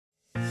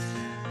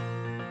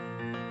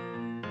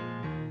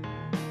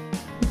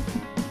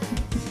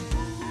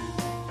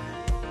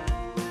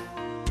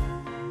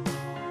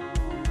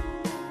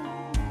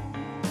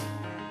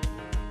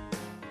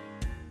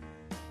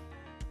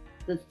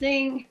The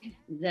thing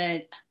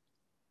that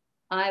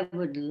I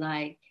would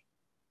like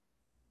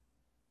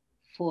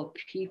for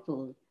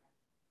people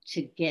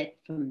to get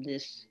from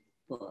this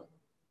book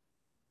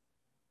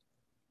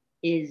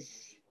is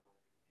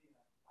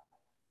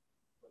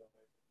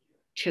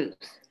truth.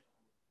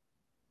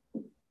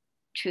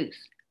 Truth.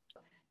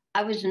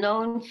 I was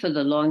known for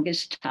the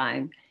longest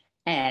time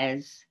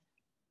as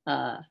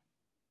uh,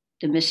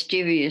 the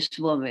mysterious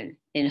woman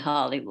in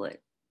Hollywood.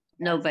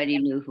 Nobody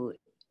knew who.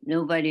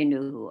 Nobody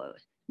knew who I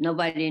was.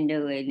 Nobody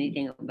knew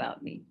anything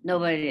about me.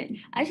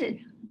 Nobody. I said,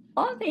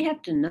 all they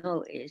have to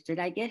know is that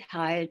I get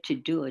hired to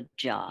do a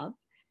job,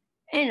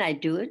 and I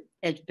do it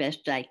as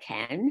best I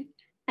can,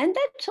 and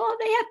that's all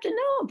they have to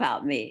know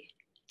about me.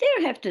 They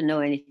don't have to know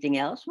anything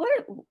else.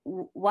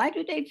 Why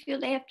do they feel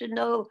they have to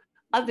know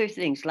other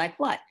things? Like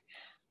what?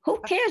 Who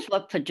cares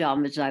what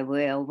pajamas I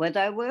wear, whether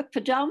I wear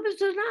pajamas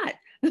or not?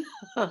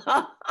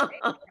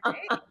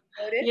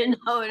 You know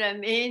what I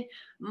mean?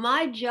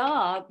 My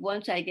job,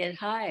 once I get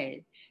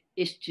hired,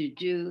 is to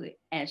do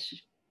as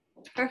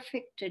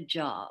perfect a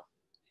job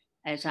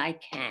as I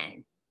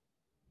can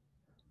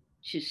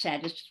to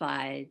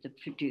satisfy the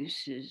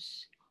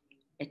producers,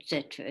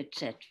 etc.,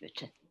 etc.,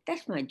 etc.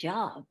 That's my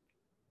job.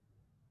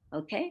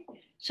 Okay,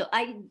 so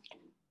I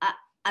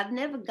I've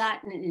never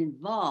gotten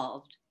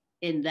involved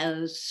in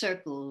those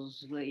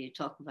circles where you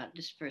talk about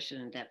this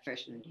person and that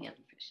person and the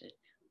other person.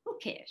 Who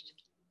cares?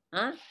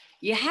 Huh?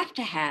 You have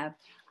to have,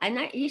 and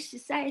I used to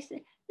say, I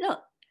said,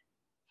 look,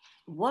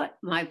 what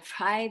my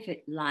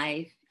private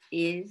life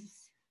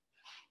is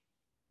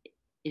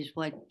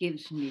what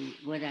gives me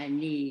what I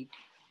need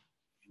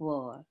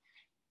for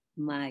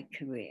my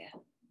career.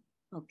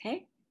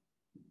 Okay?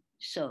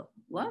 So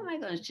why am I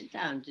going to sit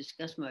down and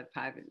discuss my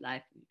private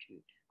life with you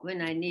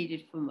when I need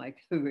it for my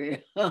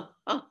career? Huh?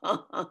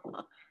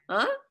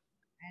 I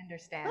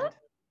understand.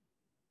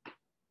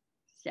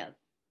 So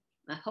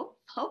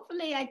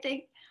hopefully I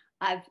think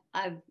I've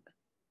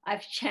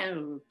I've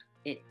channeled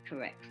it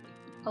correctly.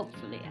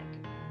 Hopefully I